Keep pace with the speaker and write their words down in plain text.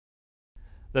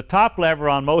The top lever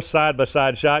on most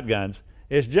side-by-side shotguns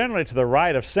is generally to the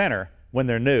right of center when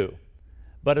they're new.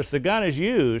 But as the gun is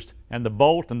used and the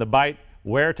bolt and the bite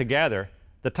wear together,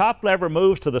 the top lever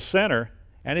moves to the center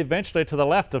and eventually to the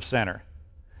left of center.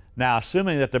 Now,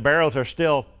 assuming that the barrels are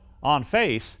still on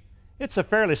face, it's a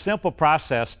fairly simple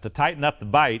process to tighten up the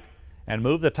bite and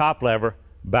move the top lever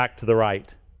back to the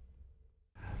right.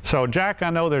 So, Jack,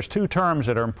 I know there's two terms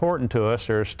that are important to us.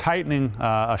 There's tightening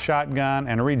a shotgun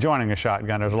and rejoining a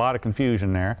shotgun. There's a lot of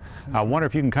confusion there. I wonder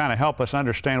if you can kind of help us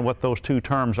understand what those two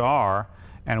terms are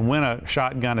and when a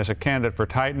shotgun is a candidate for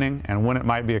tightening and when it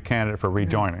might be a candidate for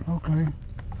rejoining. Okay.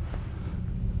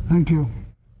 Thank you.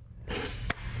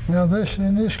 Now,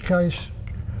 in this case,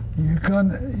 your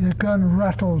gun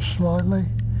rattles slightly.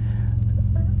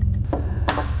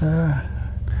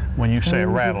 When you say it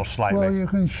rattles slightly? Well, you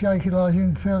can shake it like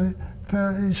you can feel it.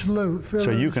 It's loose. So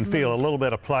you can feel a little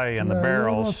bit of play in the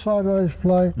barrels. A little sideways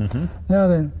play. Now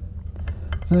then,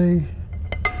 the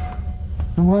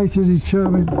way to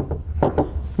determine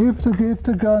if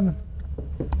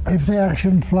the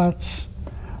action flats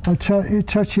are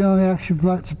touching on the action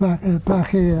flats back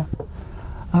here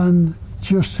and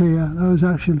just here, those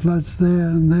action flats there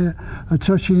and there are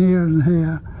touching here and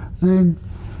here, then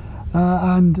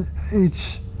and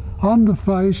it's on the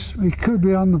face, it could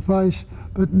be on the face,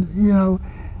 but you know,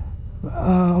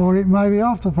 or it may be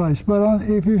off the face, but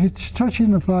if it's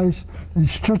touching the face,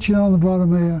 it's touching on the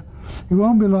bottom here, it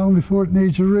won't be long before it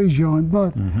needs a rejoin,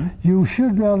 but you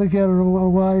should be able to get it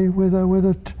away with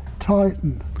a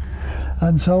tighten.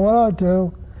 And so what I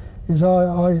do is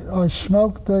I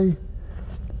smoke the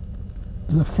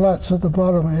flats at the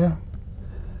bottom here,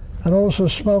 and also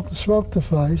smoke the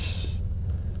face.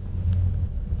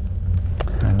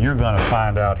 And you're going to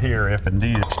find out here if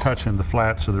indeed it's touching the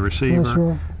flats of the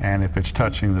receiver and if it's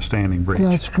touching the standing breech.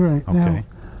 That's correct. Okay. Now,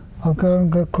 I'll go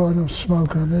and get quite enough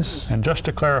smoke on this. And just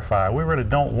to clarify, we really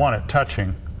don't want it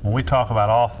touching. When we talk about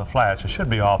off the flats, it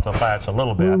should be off the flats a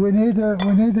little bit. Well, we need a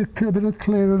bit of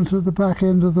clearance at the back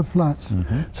end of the flats.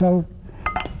 So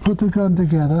put the gun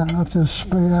together after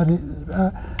smoking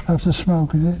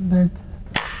it, and then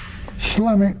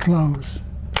slam it close.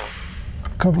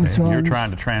 Couple of times. You're trying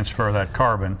to transfer that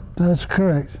carbon. That's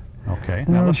correct. Okay.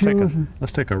 Now let's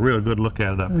take a real good look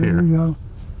at it up here. There you go.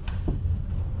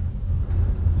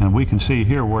 And we can see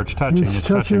here where it's touching. It's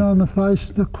touching on the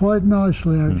face quite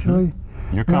nicely, actually.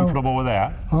 You're comfortable with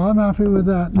that? I'm happy with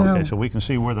that. Now, okay, so we can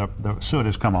see where the soot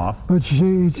has come off. But you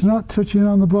see, it's not touching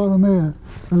on the bottom here.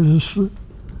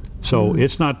 So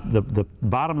it's not, the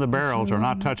bottom of the barrels are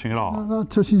not touching at all?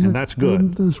 Not touching. And that's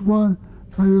good. There's one,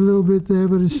 maybe a little bit there,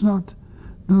 but it's not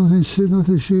nothing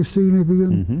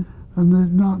significant, and they're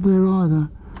not there either.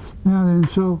 Now then,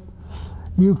 so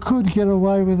you could get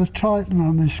away with a tighten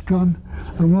on this gun,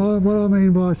 and what I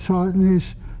mean by tighten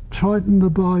is tighten the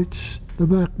bites, the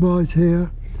back bite here.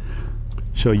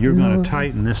 So you're going to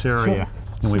tighten this area.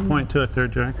 Can we point to it there,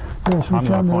 Jack? Yes, I'm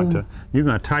going to point to. You're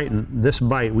going to tighten this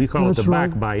bite. We call it the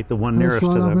back bite, the one nearest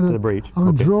to the breech. I'm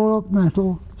going to draw up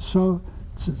metal so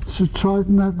to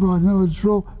tighten that bite. Now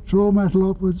draw metal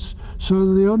upwards so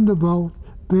that the underbolt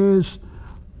bears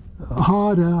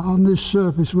harder on this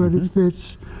surface where it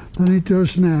fits than it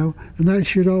does now, and that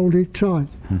should hold it tight.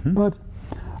 But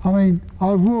I mean,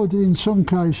 I would in some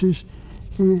cases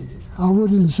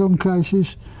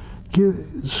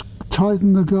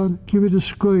tighten the gun, give it a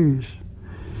squeeze.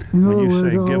 In when other you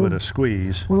words, say give it a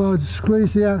squeeze? Well, I'd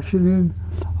squeeze the action in,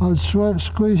 I'd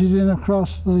squeeze it in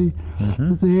across the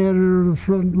area of the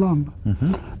front lump.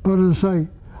 But as I say,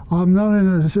 I'm not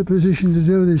in a position to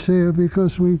do this here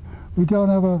because we don't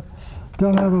have a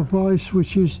vice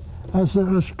which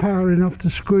has power enough to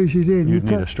squeeze it in. You'd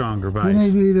need a stronger vice.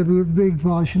 You need a big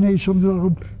vice. You need something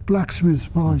like a blacksmith's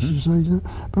vice. You see.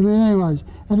 But in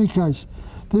any case,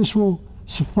 this will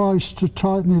suffice to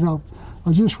tighten it up.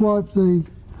 I just wipe the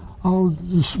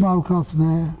smoke off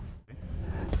there.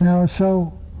 Now,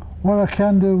 so what I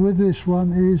can do with this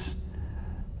one is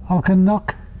I can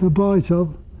knock the bite up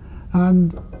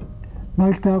and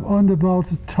make that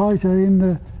underbolt tighter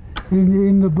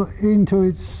into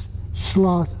its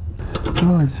slot.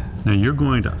 Right. Now you're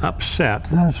going to upset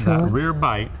that rear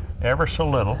bite ever so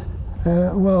little.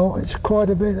 Well, it's quite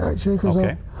a bit actually because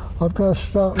I've got to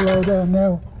start low down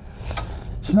now.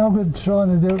 It's no good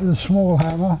trying to do it with a small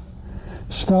hammer.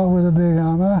 Start with a big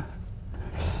hammer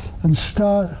and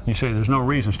start. You say there's no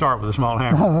reason to start with a small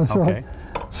hammer. No, that's right.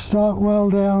 Start well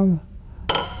down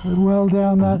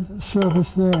that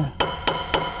surface there.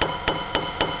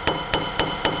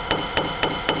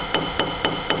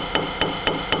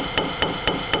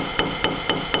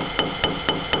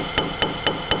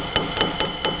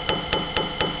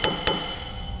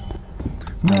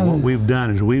 Now what we've done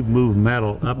is we've moved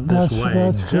metal up this way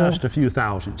that's just correct. a few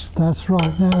thousandths. That's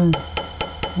right. Now then,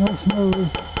 let's move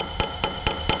it.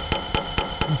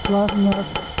 Flatten that.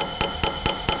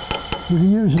 You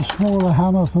can use a smaller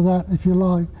hammer for that if you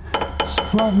like.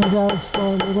 Flatten it out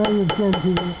slightly where you've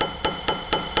dented it.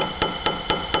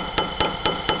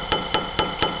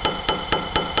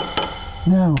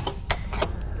 Now,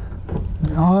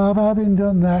 having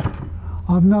done that,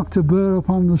 I've knocked the bird up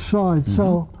on the side.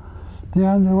 So,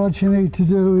 what you need to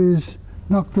do is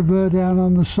knock the bird down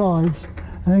on the sides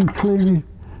and then clean it.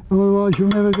 Otherwise, you'll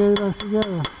never get it back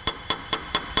together.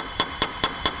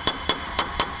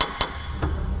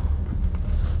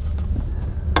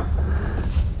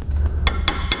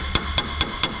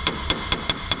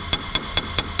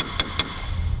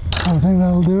 I think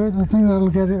that'll do it. I think that'll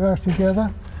get it back together.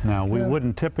 Now, we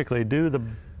wouldn't typically do the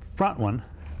front one.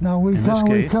 No, we can't.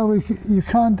 You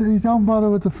can't. You don't bother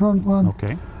with the front one.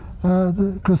 Okay.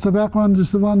 Because the back one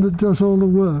is the one that does all the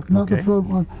work, not the front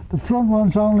one. The front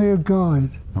one's only a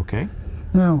guide. Okay.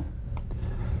 Now,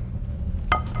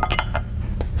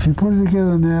 if you put it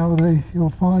together now,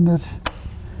 you'll find that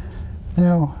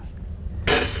now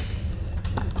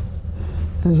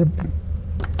there's a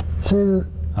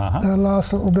that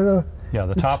last little bit of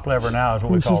the top lever now is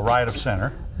what we call right of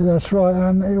center. That's right,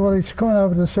 and well, it's going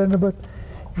over the center, but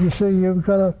you see, you've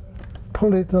got to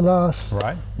pull it the last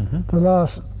the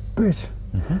last bit.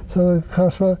 So the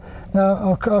crossbar.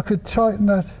 Now I could tighten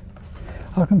that.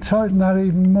 I can tighten that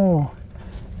even more.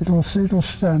 It'll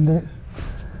stand it.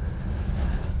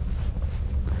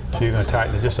 So you're going to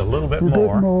tighten it just a little bit more. A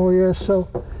bit more, yes. So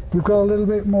you've got a little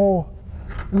bit more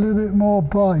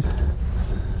bite.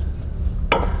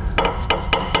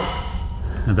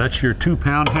 And that's your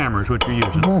 2-pound hammer is what you're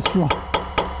using. That's right.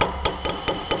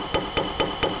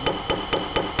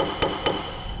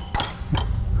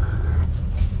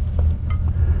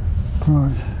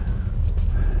 Right.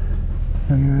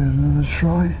 I'll give it another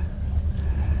try.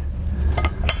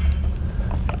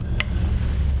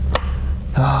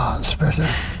 Ah, that's better.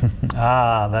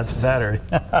 Ah, that's better.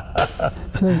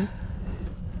 See?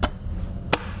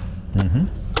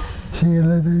 See,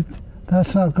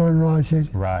 that's not going right yet.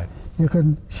 Right. You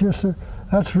can just,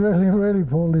 that's really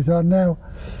poorly done. Now,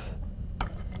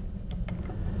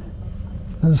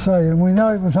 as I say, and we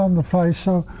know it was on the face,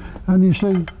 so, and you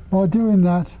see, by doing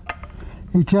that,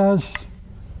 it has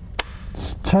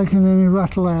taken any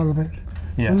rattle out of it.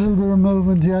 Yes. A little bit of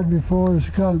movement you had before is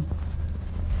gone.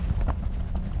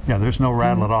 Yeah, there's no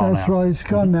rattle at all That's now. right, it's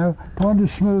gone now. Find a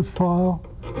smooth file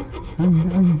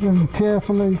and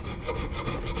carefully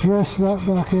dress that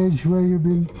back edge where you've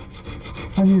been.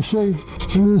 And you see,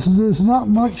 there's not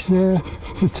much there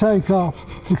to take off,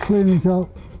 to clean it up,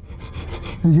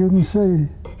 as you can see.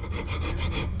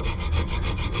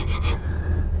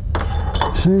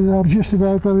 See, I've just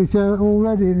about got it out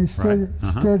already, and it's dead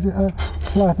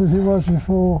flat as it was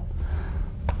before.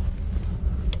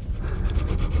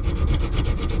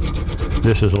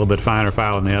 This is a little bit finer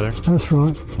file than the other? That's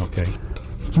right. Okay.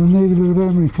 I need a bit of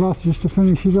emery cloth just to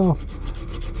finish it off.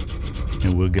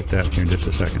 And we'll get that here in just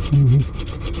a second.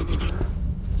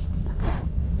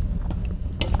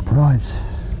 Right.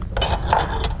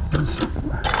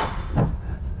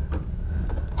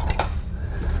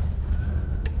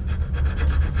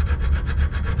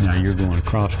 Now you're going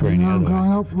cross grain the other way.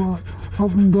 I'm going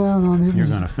up and down on it. You're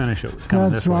going to finish it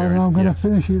coming this way. That's right, and I'm going to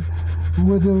finish it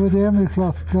with the emery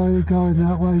cloth going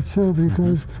that way too,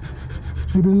 because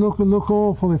it would look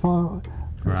awful if I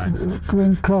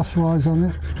went crosswise on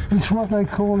it. It's what they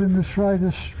call in the trade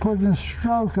putting a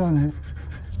stroke on it.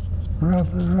 Rub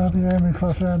the emery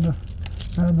cloth around the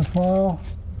file,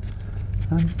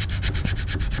 and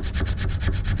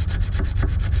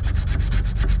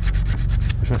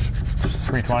Is this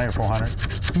 320 or 400?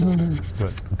 it'll do.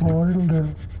 Good. Oh, it'll do.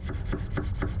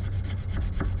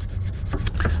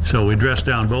 So we dress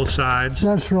down both sides.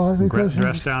 That's right. Because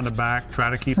dress down the back. Try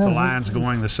to keep the lines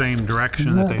going the same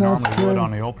direction that they normally would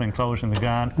on the opening, closing the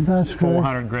gun. That's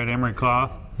 400 grit emery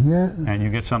cloth. Yeah. And you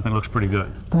get something that looks pretty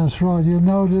good. That's right. You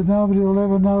know that nobody will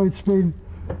ever know it's been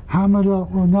hammered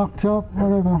up or knocked up,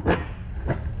 whatever.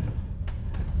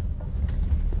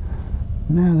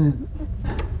 Now then,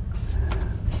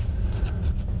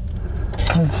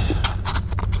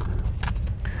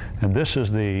 and this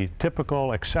is the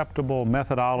typical acceptable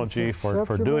methodology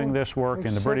for doing this work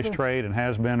in the British trade, and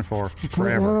has been for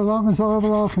forever. As long as I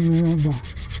can remember.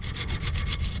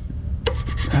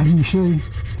 And you see.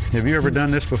 Have you ever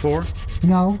done this before?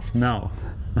 No. No.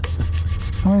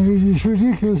 I mean, it's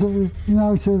ridiculous, you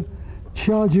know, to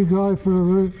charge a guy for a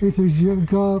reed.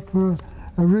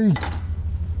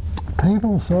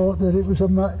 People thought that it was a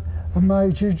a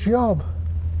major job.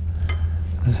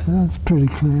 That's pretty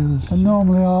clear. And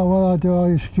normally, what I do, I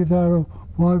used to give that a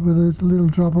wipe with a little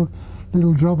drop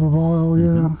of oil,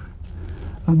 you know.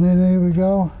 And then here we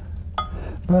go.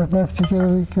 Back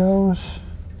together it goes.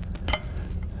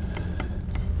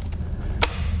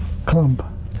 Clump.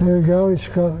 There we go. It's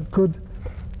got a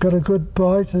good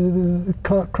bite. The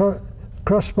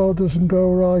crossbow doesn't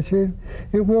go right in.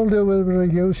 It will do with a bit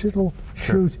of use. It'll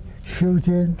shoot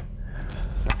in.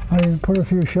 I can put a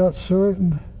few shots through it,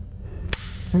 and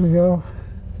here we go.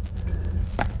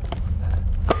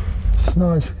 It's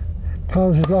nice.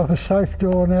 Closes like a safe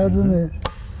door now, doesn't it?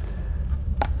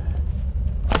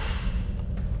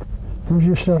 You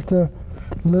just have to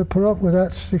put up with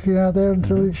that sticking out there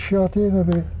until it's shot in a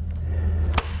bit.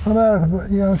 About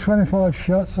 25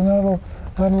 shots, and that'll.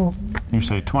 You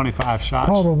say 25 shots?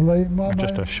 Probably.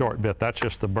 Just a short bit. That's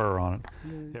just the burr on it.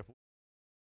 Yeah.